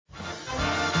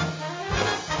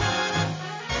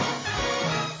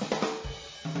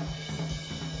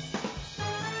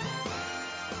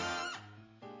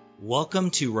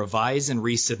Welcome to Revise and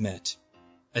Resubmit,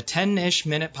 a 10-ish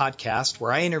minute podcast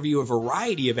where I interview a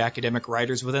variety of academic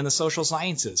writers within the social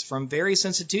sciences from various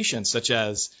institutions such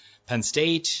as Penn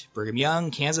State, Brigham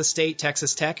Young, Kansas State,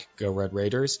 Texas Tech, go Red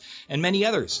Raiders, and many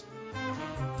others.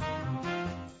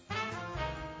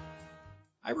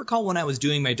 I recall when I was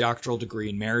doing my doctoral degree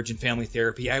in marriage and family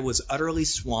therapy, I was utterly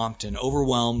swamped and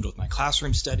overwhelmed with my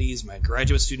classroom studies, my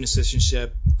graduate student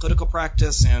assistantship, clinical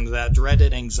practice, and that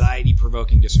dreaded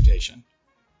anxiety-provoking dissertation.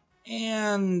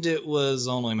 And it was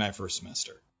only my first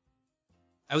semester.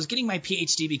 I was getting my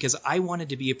PhD because I wanted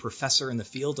to be a professor in the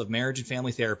field of marriage and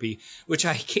family therapy, which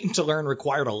I came to learn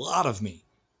required a lot of me.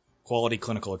 Quality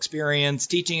clinical experience,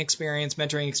 teaching experience,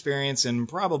 mentoring experience, and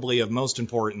probably of most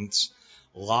importance,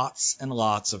 lots and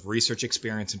lots of research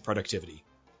experience and productivity,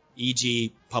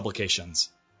 e.g. publications.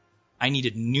 I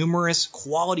needed numerous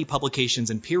quality publications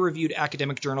in peer-reviewed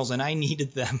academic journals, and I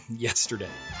needed them yesterday.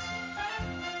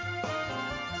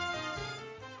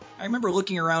 I remember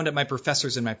looking around at my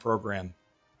professors in my program.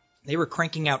 They were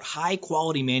cranking out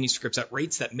high-quality manuscripts at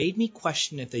rates that made me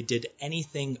question if they did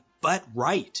anything but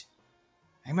right.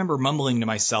 I remember mumbling to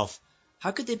myself,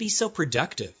 how could they be so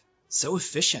productive, so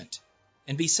efficient,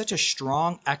 and be such a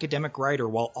strong academic writer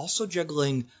while also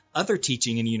juggling other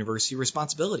teaching and university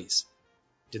responsibilities?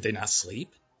 Did they not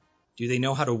sleep? Do they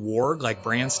know how to warg like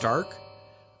Bran Stark?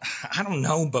 I don't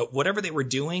know, but whatever they were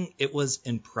doing, it was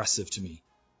impressive to me.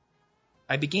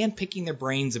 I began picking their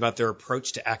brains about their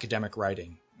approach to academic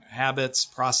writing, habits,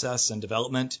 process, and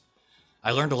development.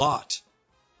 I learned a lot.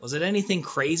 Was it anything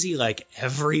crazy like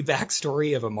every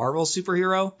backstory of a Marvel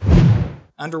superhero?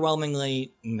 Underwhelmingly,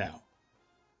 no.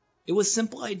 It was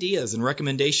simple ideas and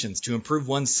recommendations to improve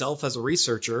oneself as a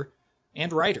researcher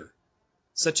and writer,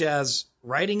 such as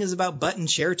writing is about button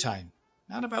share time,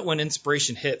 not about when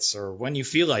inspiration hits or when you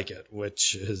feel like it,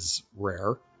 which is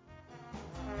rare.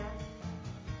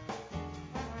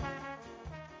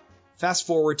 Fast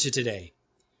forward to today.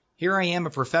 Here I am,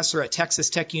 a professor at Texas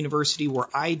Tech University, where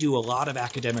I do a lot of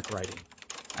academic writing.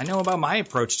 I know about my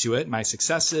approach to it, my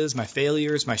successes, my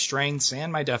failures, my strengths,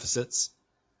 and my deficits.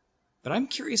 But I'm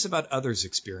curious about others'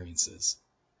 experiences,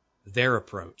 their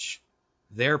approach,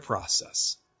 their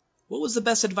process. What was the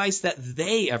best advice that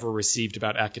they ever received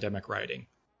about academic writing?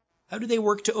 How do they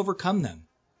work to overcome them?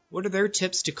 What are their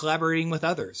tips to collaborating with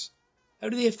others? How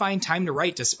do they find time to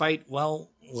write despite,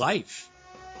 life?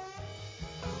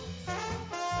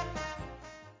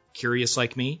 Curious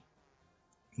like me?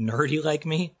 Nerdy like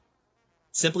me?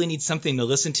 Simply need something to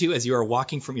listen to as you are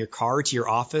walking from your car to your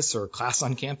office or class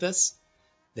on campus?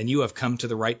 Then you have come to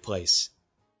the right place.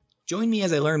 Join me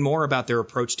as I learn more about their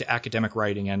approach to academic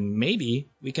writing, and maybe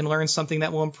we can learn something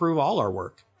that will improve all our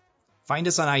work. Find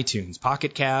us on iTunes,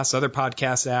 Pocket Casts, other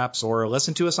podcast apps, or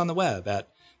listen to us on the web at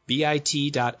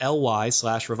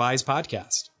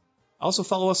bit.ly/revisepodcast. Also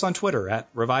follow us on Twitter at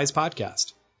Revise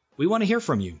Podcast. We want to hear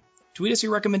from you. Tweet us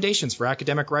your recommendations for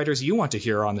academic writers you want to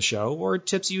hear on the show, or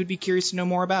tips you would be curious to know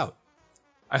more about.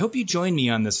 I hope you join me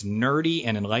on this nerdy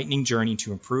and enlightening journey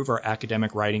to improve our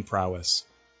academic writing prowess.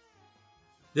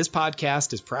 This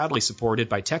podcast is proudly supported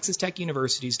by Texas Tech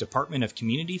University's Department of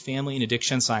Community, Family, and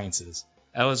Addiction Sciences,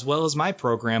 as well as my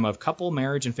program of couple,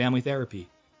 marriage, and family therapy.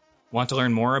 Want to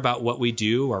learn more about what we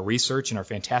do, our research, and our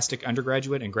fantastic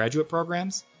undergraduate and graduate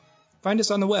programs? Find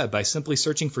us on the web by simply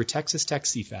searching for Texas Tech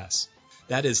CFAS.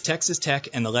 That is Texas Tech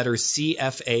and the letters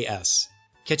CFAS.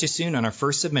 Catch you soon on our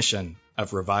first submission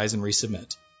of Revise and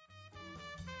Resubmit.